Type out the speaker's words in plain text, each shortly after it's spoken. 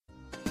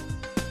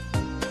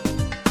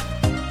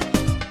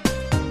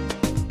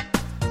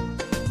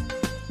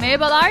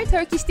Merhabalar,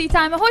 Turkish Tea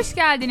Time'a hoş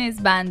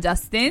geldiniz. Ben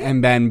Justin.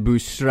 And ben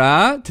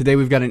Bushra. Today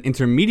we've got an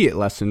intermediate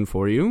lesson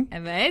for you.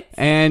 Evet.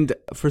 And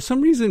for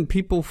some reason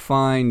people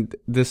find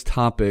this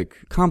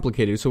topic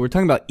complicated. So we're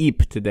talking about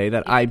ip today,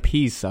 that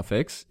IP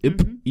suffix.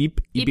 Ip,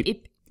 ip, ip,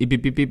 ip, ip,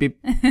 ip, ip, ip, ip.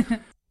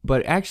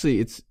 But actually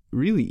it's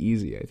really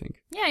easy, I think.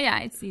 Yeah,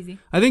 it's easy.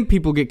 I think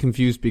people get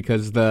confused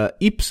because the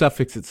ip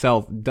suffix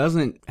itself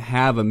doesn't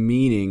have a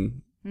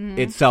meaning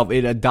itself.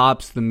 It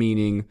adopts the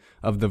meaning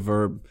of the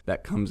verb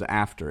that comes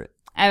after it.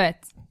 Evet.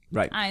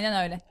 Right. Aynen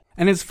öyle.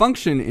 And its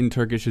function in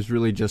Turkish is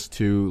really just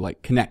to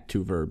like connect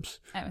two verbs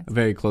Evet.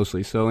 very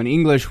closely. So in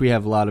English, we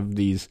have a lot of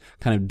these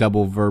kind of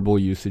double verbal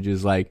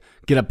usages like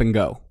get up and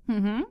go,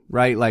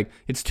 right? Like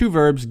it's two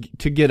verbs,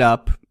 to get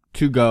up,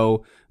 to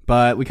go,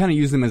 but we kind of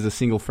use them as a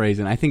single phrase.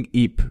 And I think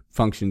ip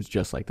functions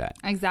just like that.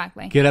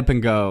 Exactly. Get up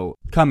and go,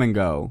 come and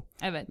go.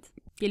 Evet.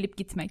 Gelip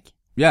gitmek.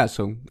 Yeah,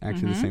 so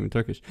actually the same in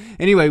Turkish.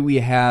 Anyway, we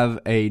have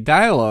a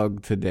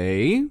dialogue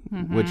today,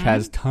 which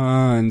has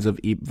tons of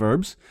ip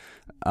verbs.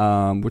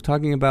 We're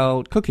talking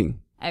about cooking.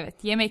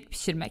 Evet, yemek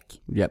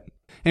pişirmek. Yep.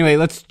 Anyway,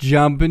 let's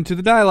jump into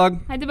the dialogue.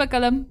 Hadi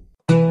bakalım.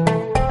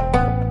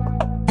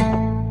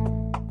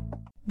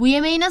 Bu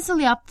yemeği nasıl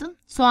yaptın?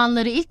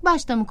 Soğanları ilk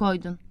başta mı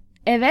koydun?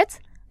 Evet,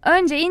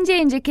 önce ince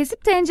ince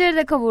kesip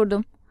tencerede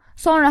kavurdum.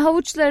 Sonra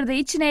havuçları da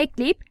içine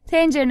ekleyip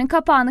tencerenin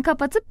kapağını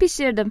kapatıp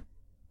pişirdim.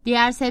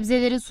 Diğer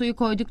sebzeleri suyu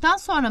koyduktan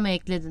sonra mı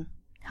ekledin?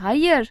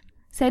 Hayır,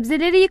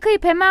 sebzeleri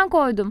yıkayıp hemen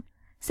koydum.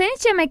 Sen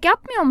hiç yemek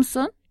yapmıyor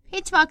musun?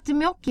 Hiç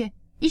vaktim yok ki.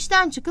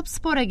 İşten çıkıp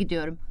spora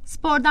gidiyorum.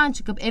 Spordan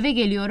çıkıp eve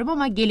geliyorum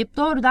ama gelip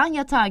doğrudan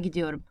yatağa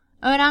gidiyorum.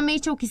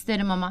 Öğrenmeyi çok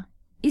isterim ama.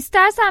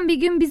 İstersen bir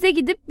gün bize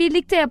gidip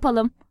birlikte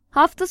yapalım.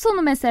 Hafta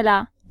sonu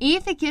mesela. İyi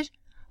fikir.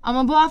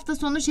 Ama bu hafta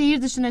sonu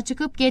şehir dışına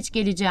çıkıp geç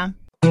geleceğim.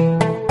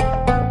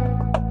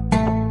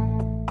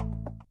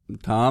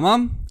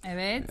 Tamam.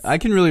 Evet. I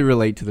can really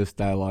relate to this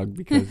dialogue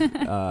because,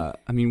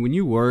 I mean, when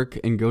you work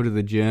and go to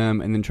the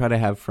gym and then try to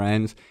have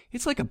friends,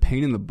 it's like a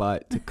pain in the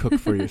butt to cook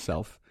for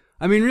yourself.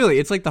 I mean, really,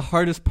 it's like the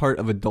hardest part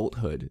of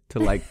adulthood to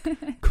like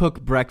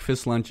cook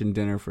breakfast, lunch, and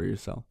dinner for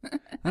yourself.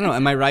 I don't know.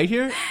 Am I right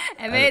here?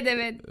 Evet.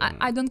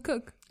 I don't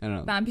cook. I don't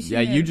know. Ben Yeah,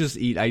 pişirmiyorum. you just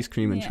eat ice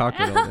cream and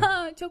chocolate all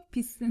day. Çok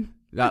pissin.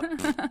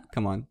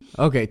 Come on.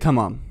 Okay,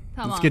 tamam.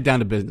 Tamam. Let's get down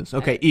to business.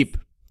 Okay, Evet. ip.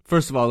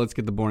 First of all, let's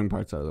get the boring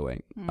parts out of the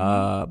way.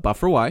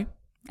 Buffer Y.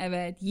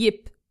 Evet,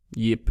 yip.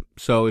 Yip.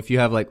 So if you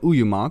have like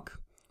uyumak,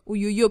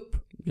 Uyuyup.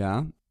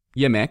 yeah.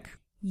 Yemek,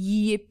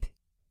 Yiyip.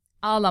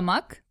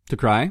 Ağlamak. to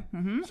cry.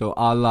 So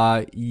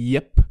ala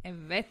yip.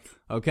 Evet.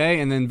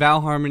 Okay, and then vowel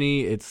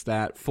harmony, it's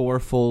that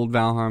fourfold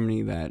vowel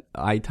harmony, that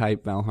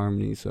I-type vowel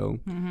harmony. So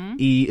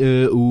I,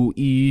 U,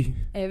 I.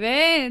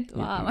 Evet.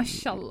 Wow,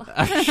 maşallah.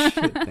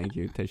 Thank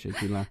you.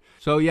 Teşekkürler.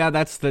 So yeah,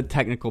 that's the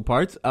technical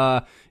parts.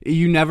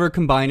 You never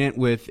combine it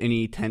with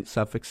any tense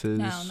suffixes.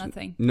 No,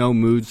 nothing. No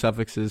mood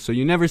suffixes. So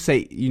you never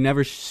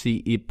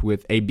see ip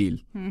with abil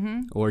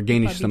or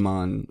geniş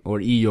zaman or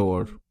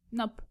iyor.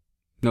 Nope.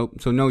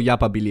 Nope. So no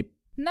yapabilip.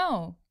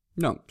 No.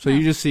 No. So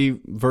you just see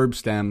verb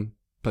stem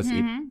plus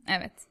ip.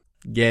 Evet.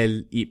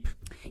 Gel ip.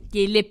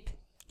 Gelip.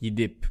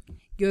 Gidip.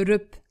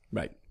 Görüp.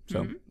 Right.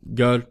 So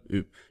gör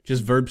üp.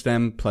 Just verb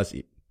stem plus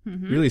ip.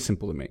 Really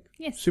simple to make.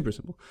 Yes. Super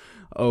simple.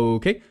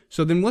 Okay.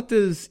 So then what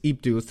does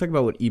ip do? Let's talk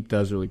about what ip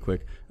does really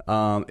quick.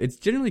 It's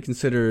generally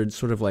considered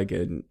sort of like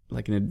an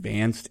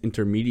advanced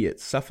intermediate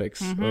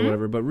suffix or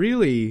whatever, but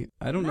really,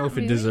 I don't know if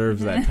it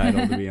deserves that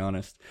title, to be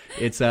honest.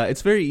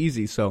 It's very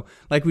easy. So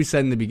like we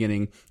said in the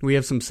beginning, we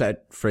have some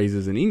set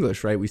phrases in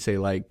English, right? We say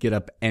like get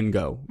up and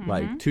go,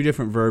 like two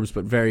different verbs,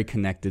 but very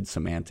connected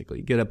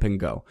semantically. Get up and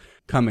go,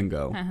 come and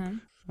go.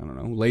 I don't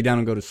know, lay down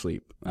and go to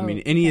sleep. I mean,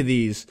 any of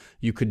these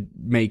you could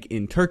make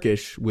in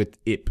Turkish with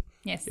ip.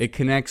 Yes. It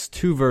connects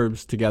two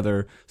verbs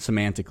together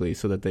semantically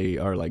so that they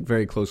are like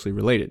very closely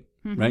related,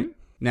 right?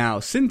 Now,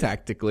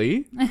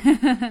 syntactically,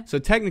 so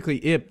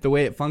technically ip, the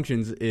way it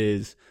functions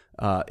is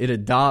it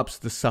adopts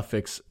the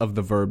suffix of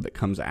the verb that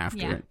comes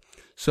after it.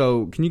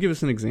 So can you give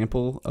us an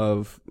example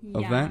of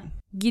that?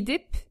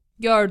 Gidip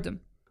gördüm.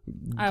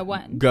 I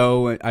went.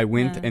 I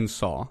went and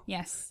saw.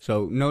 Yes.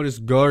 So notice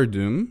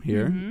gördüm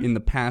here in the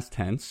past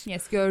tense.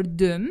 Yes,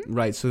 gördüm.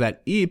 Right, so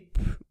that ip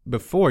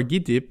before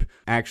gidip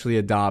actually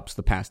adopts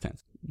the past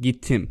tense.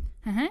 Gittim.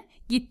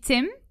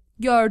 Gittim,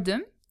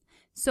 gördüm.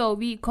 So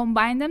we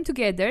combine them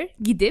together.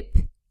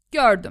 Gidip,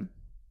 gördüm.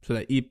 So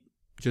that ip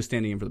just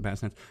standing in for the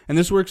past tense. And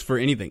this works for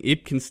anything.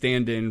 Ip can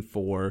stand in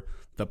for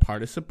the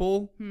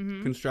participle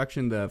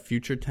construction, the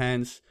future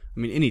tense. I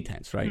mean, any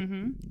tense, right?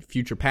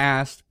 Future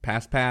past,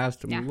 past,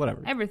 I mean,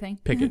 whatever. Everything.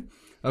 Pick it.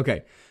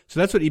 Okay. So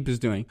that's what ip is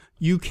doing.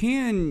 You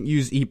can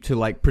use ip to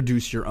like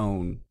produce your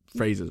own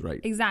phrases, right?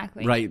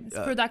 Exactly. Right. It's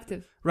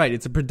productive. Right.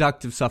 It's a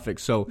productive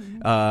suffix. So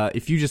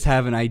if you just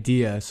have an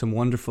idea, some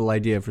wonderful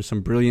idea for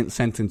some brilliant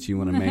sentence you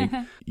want to make,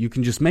 you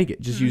can just make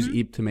it. Just use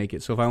ip to make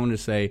it. So if I want to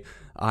say,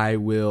 I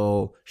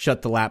will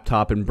shut the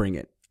laptop and bring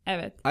it.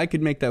 Evet. I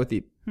could make that with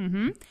ip.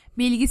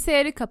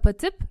 Bilgisayarı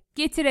kapatıp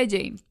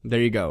getireceğim.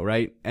 There you go,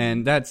 right?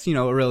 And that's,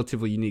 a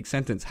relatively unique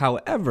sentence.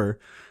 However,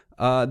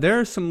 there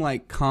are some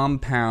like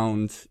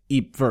compound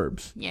ip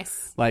verbs.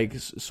 Yes. Like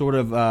sort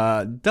of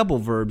double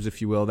verbs,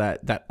 if you will,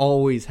 that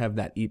always have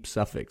that ip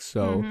suffix.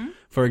 So,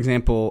 for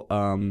example,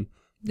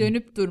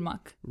 Dönüp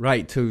durmak.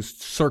 right, to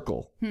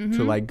circle,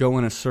 to like go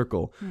in a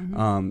circle.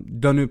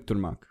 Dönüp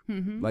durmak.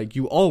 Like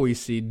you always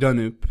see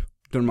dönüp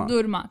durmak.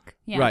 Durmak.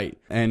 Yeah. Right,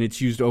 and it's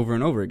used over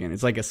and over again.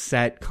 It's like a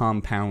set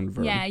compound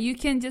verb. Yeah, you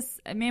can just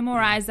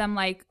memorize them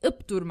like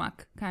ıp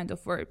durmak kind of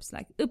verbs,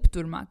 like ıp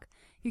durmak.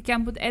 You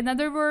can put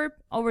another verb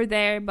over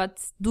there, but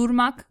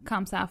durmak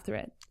comes after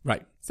it.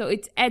 Right. So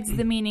it adds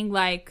the meaning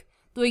like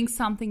doing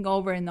something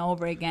over and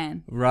over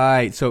again.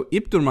 Right. So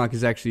ip durmak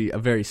is actually a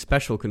very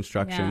special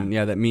construction.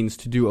 Yeah, that means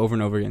to do over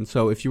and over again.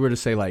 So if you were to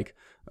say like,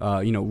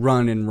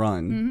 run and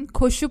run.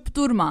 Koşup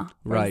durma,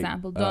 for Right.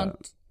 example.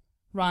 Don't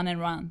run and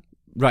run.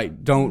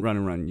 Right. Don't run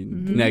and run.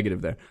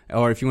 Negative there.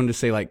 Or if you wanted to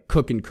say like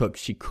cook and cook,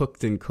 she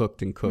cooked and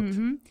cooked and cooked.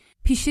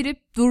 Pişirip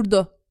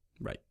durdu.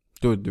 Right.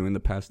 Durdu in the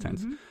past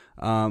tense.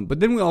 But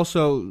then we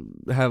also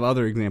have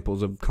other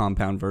examples of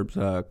compound verbs.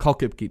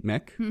 Kalkıp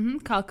gitmek,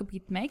 Kalkıp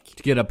gitmek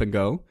to get up and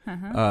go.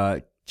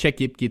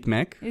 Çekip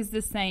gitmek, is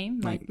the same,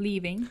 like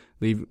leaving.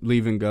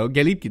 leave and go.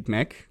 Gelip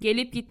gitmek,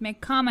 Gelip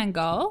gitmek, come and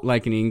go.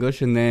 like in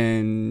English. And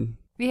then,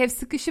 We have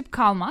sıkışıp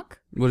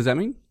kalmak. what does that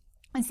mean?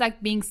 It's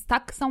like being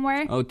stuck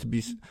somewhere. Oh, to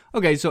be...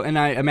 Okay, so, and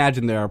I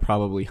imagine there are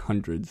probably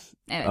hundreds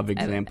Evet, of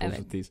examples evet.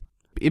 of these.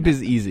 Ip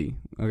is easy,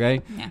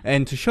 okay? Yeah.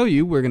 And to show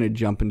you, we're going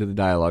to jump into the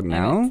dialogue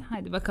now. Evet,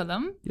 hadi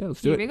bakalım. Yeah,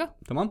 let's do Here we it. go.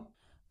 Tamam.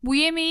 Bu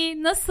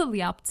yemeği nasıl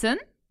yaptın?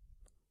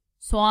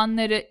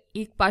 Soğanları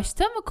ilk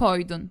başta mı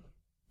koydun?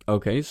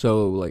 Okay,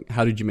 so, like,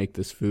 how did you make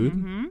this food?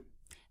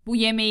 Bu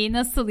yemeği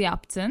nasıl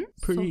yaptın?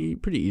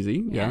 Pretty easy,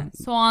 yeah.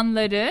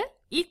 Soğanları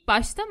ilk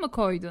başta mı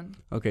koydun?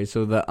 Okay,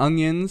 so the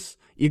onions,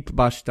 ilk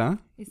başta,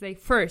 It's like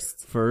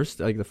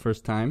first. like the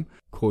first time,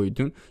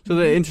 koydun. So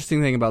the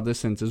interesting thing about this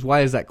sentence is,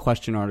 why is that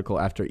question article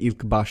after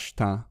ilk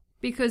başta?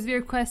 Because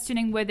we're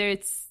questioning whether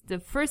it's the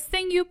first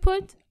thing you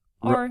put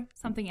or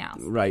something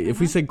else. Right, if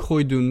we say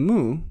koydun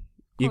mu,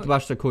 ilk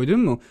başta koydun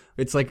mu,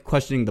 it's like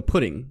questioning the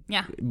pudding.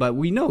 Yeah. But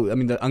we know, I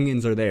mean, the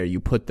onions are there, you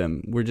put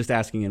them. We're just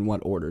asking in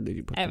what order did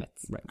you put them. Evet.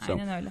 Right, so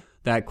Aynen öyle.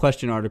 that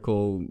question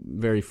article,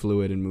 very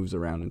fluid and moves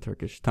around in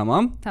Turkish.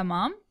 Tamam?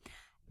 Tamam.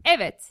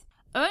 Evet.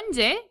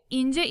 Önce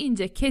ince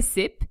ince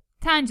kesip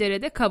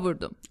tencerede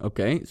kavurdum.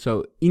 Okay,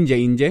 so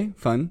ince,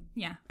 fun.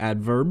 Yeah.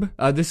 Adverb.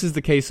 This is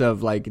the case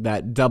of like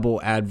that double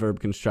adverb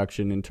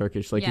construction in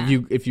Turkish. Like Yeah.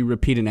 if you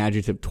repeat an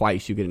adjective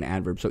twice, you get an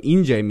adverb. So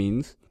ince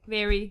means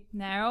Very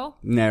narrow.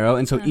 narrow,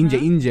 and so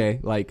ince,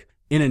 like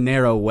in a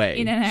narrow way.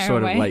 In a narrow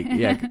sort way. of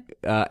like,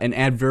 an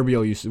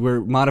adverbial use.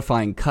 We're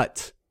modifying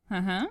cut.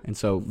 And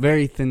so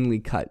very thinly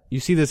cut. You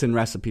see this in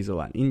recipes a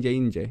lot. İnce.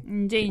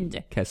 İnce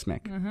ince.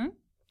 Kesmek.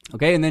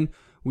 Okay, and then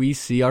we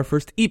see our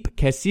first ip.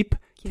 Kesip,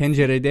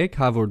 tencerede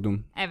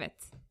kavurdum. Evet.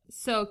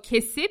 So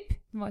kesip.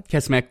 What?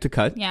 Kesmek, to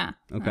cut. Yeah.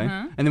 Okay.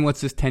 And then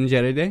what's this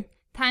tencerede?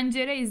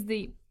 Tencere is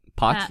the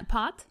Pot.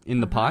 pot. In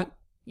the pot.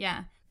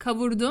 Yeah.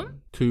 Kavurdum.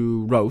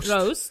 To roast.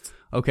 Roast.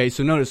 Okay,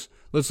 so notice,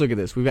 let's look at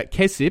this. We've got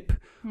kesip.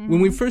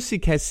 When we first see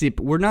kesip,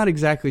 we're not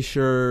exactly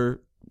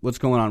sure what's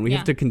going on. We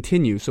have to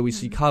continue. So we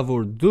see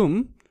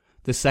kavurdum,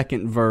 the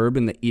second verb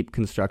in the ip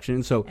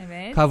construction. So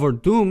Evet.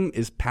 kavurdum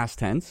is past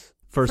tense,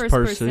 first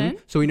person. person.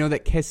 So we know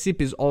that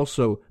kesip is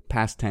also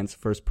past tense,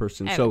 first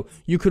person. Evet. So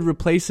you could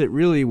replace it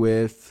really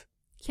with,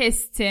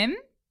 Kestim.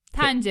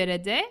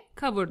 Tencerede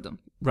kavurdum.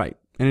 right.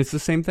 And it's the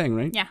same thing,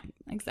 right? Yeah,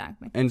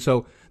 exactly. And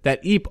so that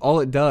ip, all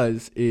it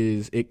does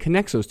is it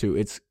connects those two.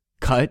 It's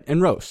cut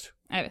and roast.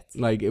 Evet.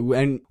 Like,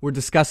 and we're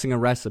discussing a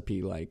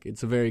recipe. Like,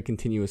 it's a very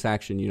continuous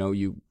action. You know,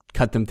 you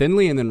cut them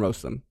thinly and then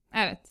roast them.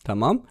 Evet.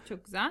 Tamam?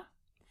 Çok güzel.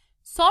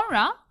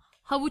 Sonra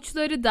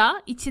havuçları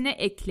da içine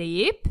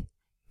ekleyip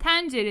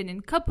tencerenin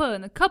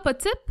kapağını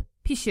kapatıp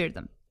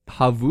pişirdim.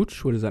 Havuç,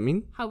 what does that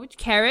mean? Havuç,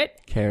 carrot.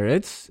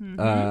 Carrots.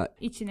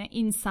 İçine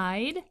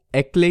inside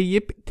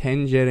Ekleyip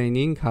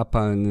tencerenin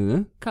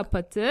kapağını.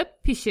 kapatıp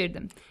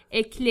pişirdim.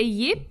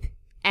 Ekleyip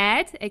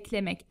add,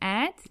 eklemek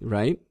add.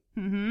 Right?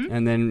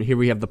 And then here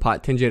we have the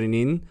pot.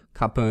 Tencerenin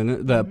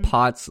kapağını, the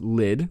pot's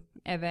lid.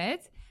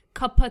 Evet.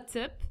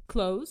 Kapatıp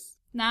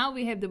close. Now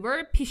we have the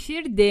verb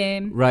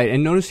pişirdim. Right,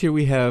 and notice here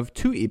we have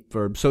two ip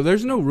verbs. So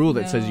there's no rule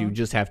that says you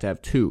just have to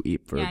have two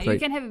ip verbs. Yeah, you right?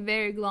 can have a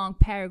very long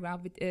paragraph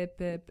with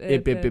ip.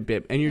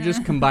 Ip. And you're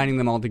just combining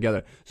them all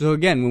together. So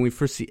again, when we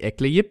first see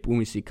ekleyip, when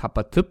we see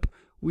kapatıp,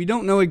 we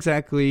don't know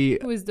exactly...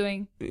 Who is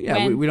doing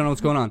Yeah, we don't know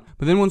what's going on.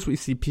 But then once we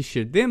see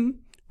pişirdim,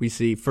 we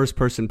see first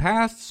person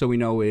past, so we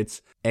know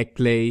it's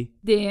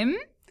Dim.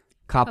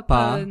 kapa.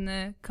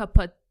 Kapağını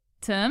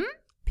kapattım.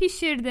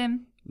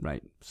 Pişirdim.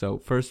 Right. So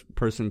first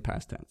person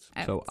past tense.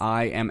 Evet. So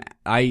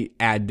I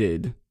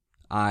added,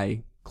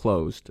 I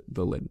closed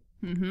the lid.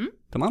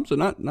 Tamam? So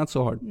not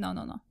so hard. No.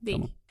 Değil.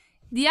 Tamam.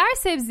 Diğer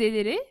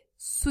sebzeleri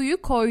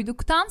suyu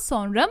koyduktan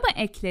sonra mı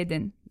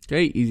ekledin?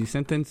 Okay, easy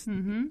sentence.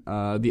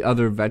 The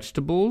other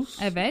vegetables.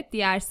 Evet,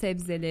 diğer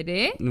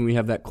sebzeleri And we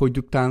have that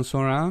koyduktan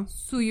sonra.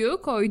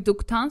 suyu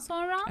koyduktan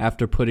sonra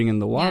After putting in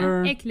the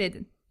water.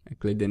 ekledin.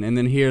 Ekledin. And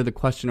then here the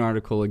question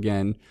article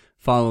again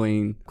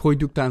following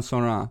koyduktan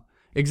sonra.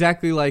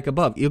 Exactly like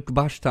above. İlk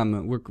başta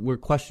mı?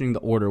 We're questioning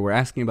the order. We're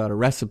asking about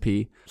a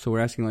recipe. So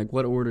we're asking like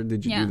what order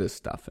did you do this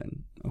stuff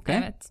in? Okay?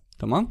 Evet.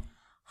 Tamam?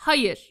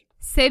 Hayır.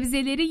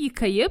 Sebzeleri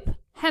yıkayıp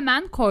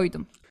hemen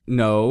koydum.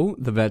 No,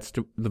 the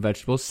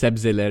vegetables,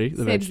 sebzeleri,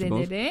 the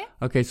vegetables.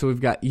 Okay, so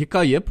we've got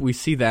yıkayıp, we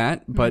see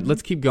that, but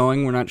let's keep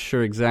going. We're not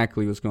sure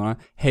exactly what's going on.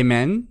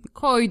 Hemen.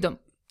 Koydum.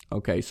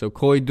 Okay, so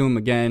koydum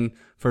again,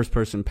 first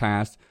person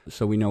past,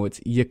 so we know it's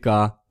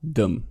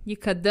yıkadım.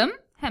 Yıkadım,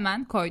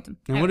 hemen koydum.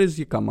 And what is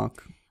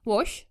yıkamak?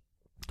 Wash.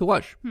 To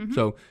wash.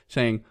 So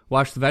saying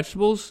wash the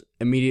vegetables,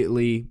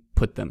 immediately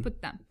put them.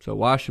 Put them. So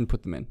wash and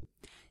put them in.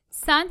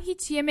 Sen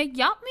hiç yemek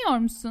yapmıyor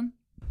musun?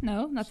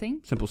 No,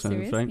 nothing. Simple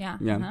sentence, Serious?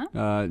 right? Yeah.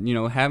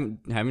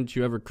 Haven't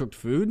you ever cooked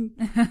food?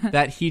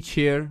 That hiç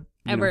here.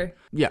 Ever.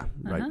 Yeah,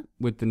 right.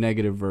 With the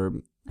negative verb.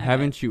 Evet.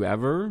 Haven't you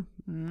ever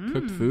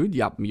cooked food?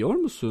 Yapmıyor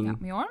musun?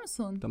 Yapmıyor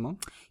musun? Tamam.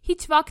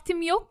 Hiç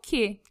vaktim yok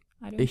ki.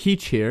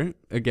 Hiç here,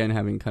 again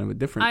having kind of a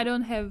different.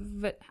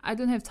 I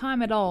don't have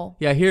time at all.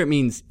 Yeah, here it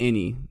means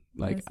any.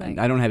 Like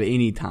I don't have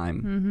any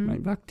time.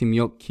 Right? Vaktim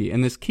yok ki.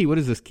 And this ki, what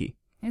is this ki?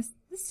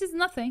 This is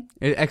nothing.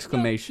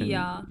 Exclamation.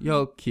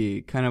 Yok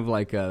ki, kind of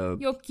like a.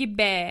 Yok ki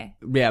be.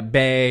 Yeah,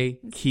 be,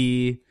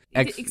 ki.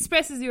 It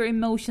expresses your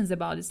emotions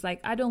about it. It's like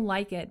I don't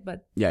like it,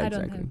 but I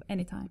don't have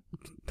any time.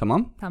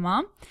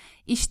 Tamam.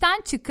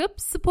 İşten çıkıp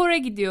spora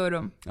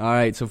gidiyorum.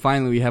 All right, so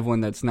finally we have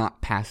one that's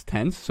not past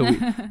tense. So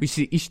we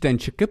see işten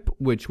çıkıp,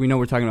 which we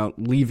know we're talking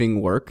about leaving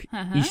work.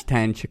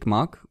 İşten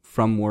çıkmak,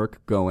 from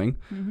work, going.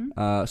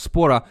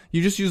 Spora,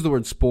 you just use the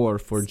word spor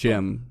for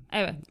gym.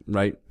 Evet.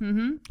 Right?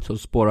 So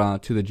spora,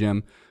 to the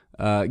gym.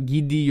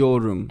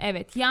 Gidiyorum.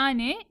 Evet,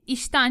 yani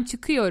işten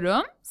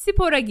çıkıyorum,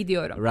 spora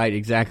gidiyorum. Right,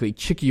 exactly.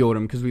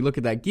 Çıkıyorum, because we look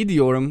at that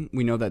gidiyorum,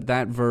 we know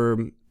that verb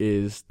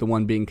is the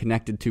one being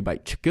connected to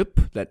by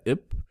çıkıp, that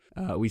ip.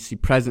 We see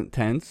present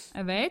tense.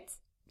 Evet.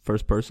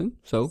 First person.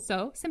 So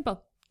simple.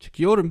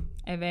 Çıkıyorum.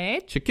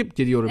 Evet. Çıkıp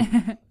gidiyorum.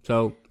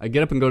 So I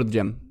get up and go to the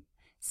gym.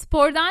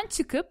 Spordan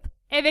çıkıp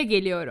eve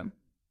geliyorum.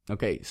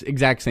 Okay,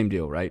 exact same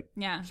deal, right?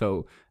 Yeah.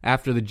 So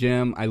after the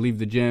gym, I leave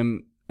the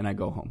gym and I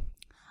go home.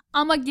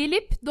 Ama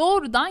gelip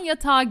doğrudan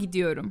yatağa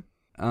gidiyorum.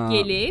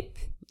 Gelip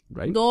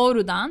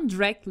doğrudan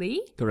directly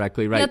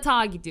right.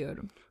 Yatağa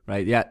gidiyorum.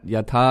 Right.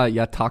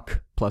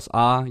 Yatak plus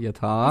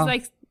yatağa. It's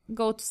like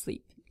go to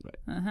sleep.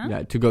 Right.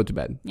 Yeah, to go to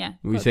bed. Yeah.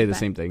 We say the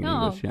same thing in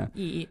English, yeah.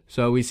 İyi.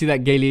 So we see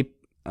that gelip,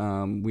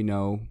 we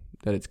know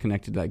that it's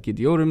connected to that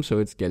gidiyorum, so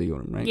it's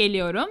geliyorum, right?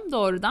 Geliyorum,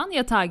 doğrudan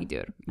yatağa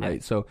gidiyorum. Right.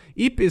 Evet. So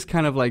ip is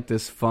kind of like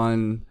this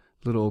fun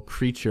little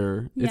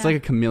creature. It's like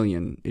a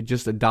chameleon. It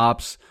just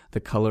adopts the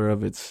color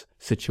of its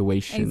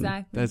situation.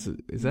 Exactly.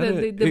 Is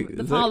that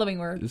the following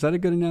word. Is that a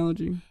good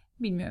analogy?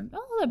 Bilmiyorum.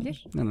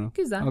 Olabilir. I don't know.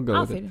 Güzel. I'll go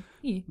Aferin. with it.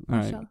 İyi.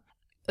 All İnşallah.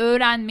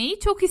 Öğrenmeyi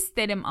çok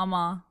isterim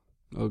ama.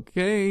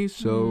 Okay,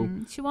 so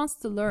she wants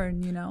to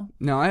learn, you know.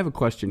 Now I have a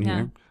question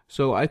here.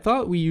 So I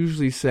thought we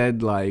usually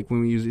said, like,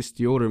 when we use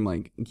istiyorum,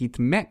 like,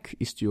 gitmek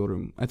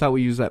istiyorum. I thought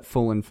we use that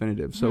full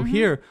infinitive. So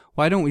here,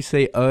 why don't we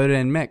say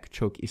öğrenmek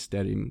çok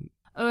isterim?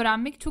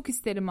 Öğrenmek çok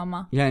isterim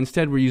ama. Yeah,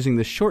 instead we're using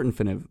the short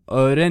infinitive.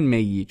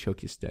 Öğrenmeyi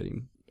çok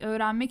isterim.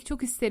 Öğrenmek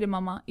çok isterim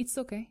ama. It's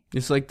okay.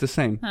 It's like the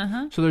same.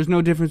 So there's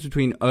no difference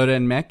between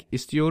öğrenmek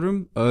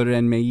istiyorum,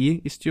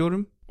 öğrenmeyi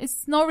istiyorum.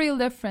 It's no real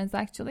difference,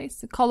 actually.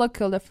 It's a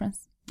colloquial difference.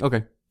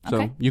 Okay.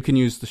 So you can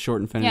use the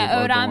short infinitive.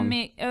 Yeah,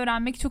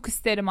 öğrenmek çok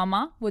isterim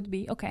ama would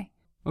be okay.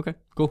 Okay,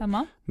 cool.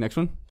 Tamam. Next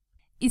one.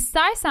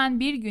 İstersen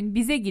bir gün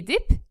bize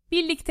gidip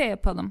birlikte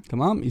yapalım.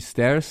 Tamam.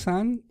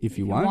 İstersen, if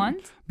you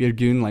want. Bir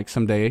gün, like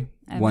someday,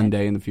 one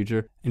day in the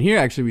future. And here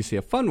actually we see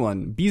a fun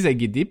one. Bize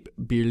gidip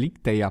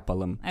birlikte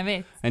yapalım.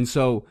 Evet. And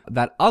so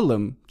that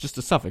alım, just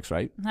a suffix,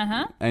 right?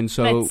 And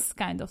so let's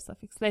kind of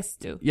suffix.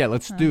 Let's do. Yeah,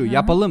 let's do.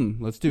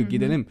 Yapalım. Let's do.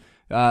 Gidelim.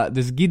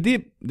 This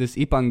gidip, this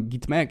ipan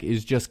gitmek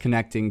is just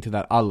connecting to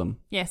that alım.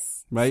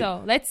 Yes. Right?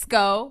 So let's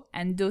go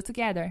and do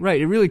together.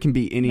 Right. It really can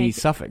be any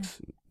suffix.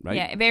 Right?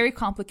 Yeah, very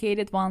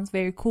complicated ones,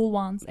 very cool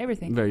ones,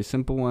 everything. Very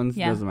simple ones,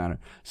 doesn't matter.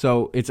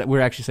 So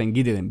we're actually saying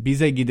gidelim.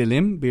 Bize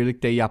gidelim,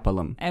 birlikte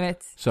yapalım.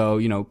 Evet. So,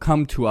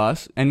 come to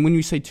us. And when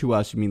you say to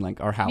us, you mean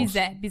like our house.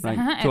 Bize.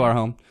 Right? To our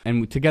home.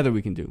 And together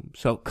we can do.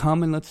 So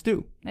come and let's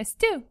do. Let's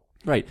do.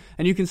 Right.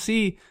 And you can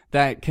see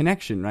that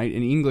connection, right?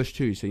 In English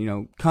too.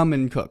 So, come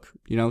and cook.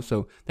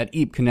 So that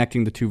ip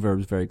connecting the two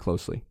verbs very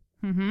closely.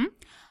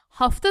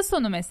 Hafta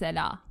sonu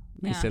mesela.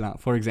 Mesela,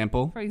 for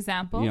example.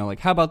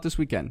 Like, how about this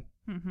weekend?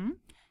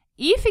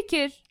 İyi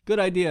fikir.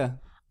 Good idea.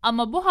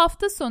 Ama bu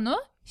hafta sonu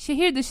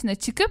şehir dışına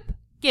çıkıp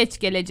geç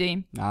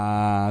geleceğim.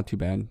 Too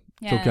bad.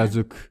 Çok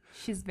yazık.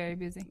 She's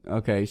very busy.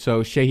 Okay,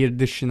 so şehir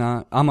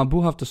dışına. Ama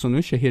bu hafta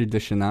sonu şehir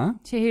dışına.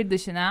 Şehir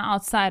dışına,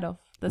 outside of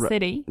the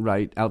city.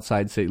 Right,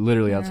 outside city,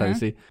 literally outside the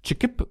city.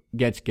 Çıkıp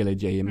geç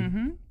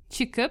geleceğim.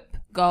 Çıkıp,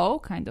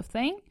 go kind of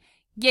thing.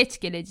 Geç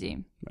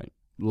geleceğim. Right.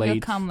 Late.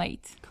 You'll come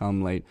late.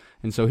 Come late.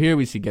 And so here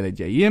we see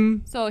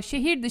geleceğim. So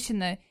şehir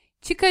dışına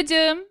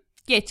çıkacağım.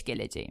 Geç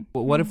geleceğim.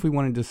 Well, what if we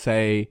wanted to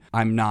say,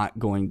 I'm not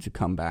going to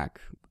come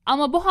back?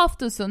 Ama bu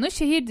hafta sonu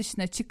şehir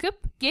dışına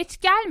çıkıp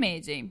geç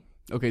gelmeyeceğim.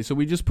 Okay, so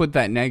we just put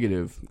that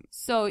negative.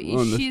 So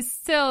she's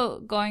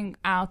still going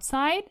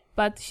outside,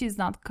 but she's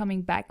not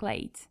coming back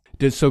late.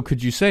 So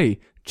could you say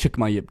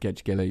çıkmayıp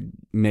geç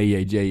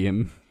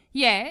gelemeyeceğim?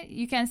 Yeah,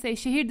 you can say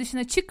şehir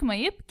dışına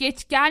çıkmayıp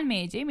geç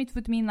gelmeyeceğim. It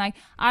would mean like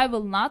I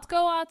will not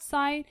go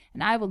outside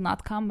and I will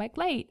not come back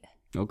late.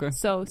 Okay.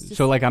 So it's just,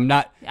 so like I'm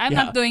not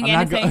doing I'm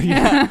anything.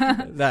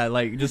 That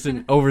like just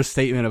an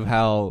overstatement of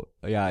how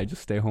I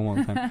just stay home all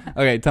the time.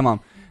 Okay, tamam.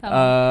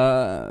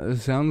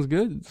 Sounds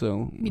good.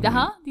 So Bir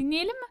daha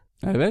dinleyelim mi?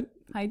 Evet.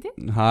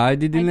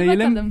 Haydi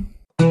Dinleyelim. bakalım.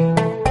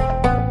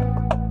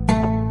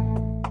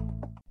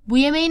 Bu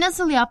yemeği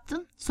nasıl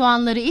yaptın?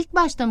 Soğanları ilk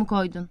başta mı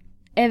koydun?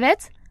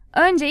 Evet.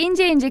 Önce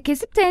ince ince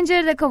kesip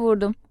tencerede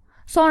kavurdum.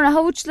 Sonra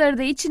havuçları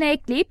da içine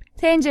ekleyip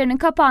tencerenin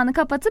kapağını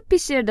kapatıp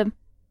pişirdim.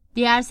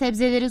 Diğer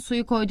sebzeleri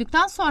suyu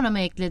koyduktan sonra mı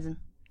ekledin?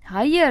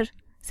 Hayır.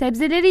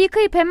 Sebzeleri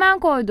yıkayıp hemen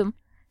koydum.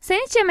 Sen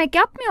hiç yemek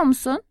yapmıyor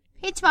musun?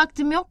 Hiç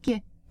vaktim yok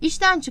ki.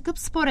 İşten çıkıp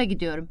spora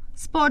gidiyorum.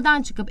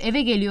 Spordan çıkıp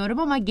eve geliyorum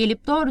ama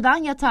gelip doğrudan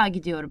yatağa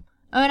gidiyorum.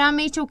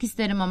 Öğrenmeyi çok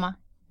isterim ama.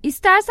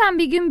 İstersen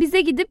bir gün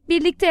bize gidip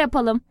birlikte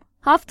yapalım.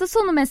 Hafta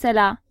sonu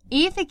mesela.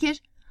 İyi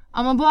fikir.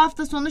 Ama bu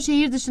hafta sonu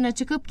şehir dışına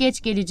çıkıp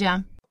geç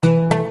geleceğim.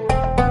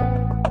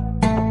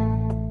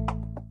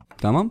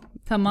 Tamam.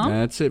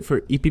 That's it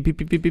for İp.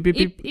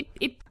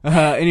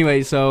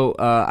 Anyway, so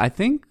I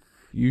think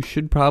you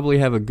should probably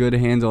have a good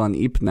handle on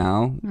ip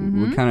now.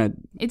 We kind of.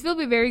 It will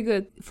be very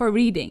good for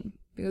reading.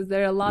 Because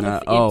there are a lot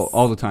of ips.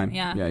 All the time.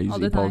 Yeah, you use all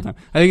the ip all the time.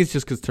 I think it's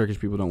just because Turkish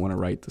people don't want to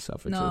write the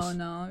suffixes.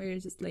 No, we're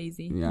just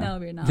lazy. Yeah. No,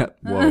 we're not.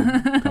 Whoa,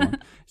 come on.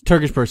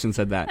 Turkish person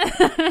said that,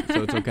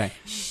 so it's okay.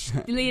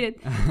 Delete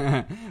it.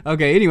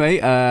 Okay, anyway,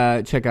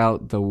 check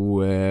out the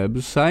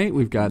website.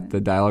 We've got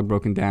the dialogue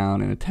broken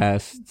down and a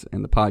test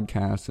and the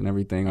podcast and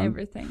everything on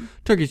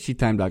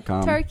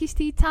TurkishTeaTime.com.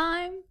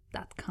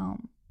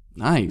 TurkishTeaTime.com.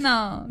 Nice.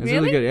 No, it's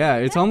really good. Yeah,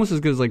 it's almost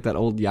as good as like that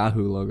old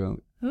Yahoo logo.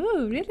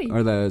 Ooh, really?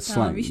 Or the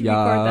slang. We should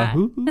record that.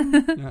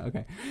 Yeah,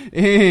 okay.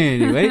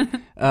 Anyway,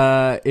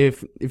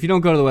 if you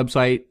don't go to the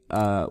website,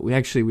 we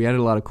added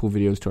a lot of cool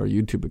videos to our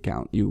YouTube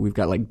account. We've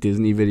got like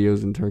Disney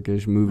videos in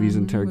Turkish, movies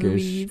in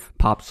Turkish, movies.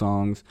 pop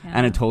songs,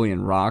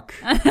 Anatolian rock.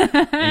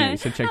 Anyway,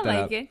 so check that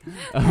out. It.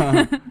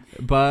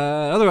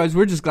 But otherwise,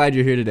 we're just glad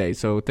you're here today.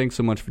 So thanks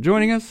so much for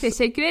joining us.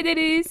 Teşekkür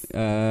ederiz.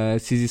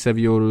 Sizi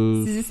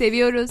seviyoruz. Sizi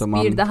seviyoruz.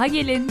 Tamam. Bir daha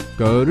gelin.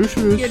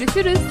 Görüşürüz.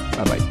 Görüşürüz.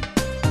 Bye bye.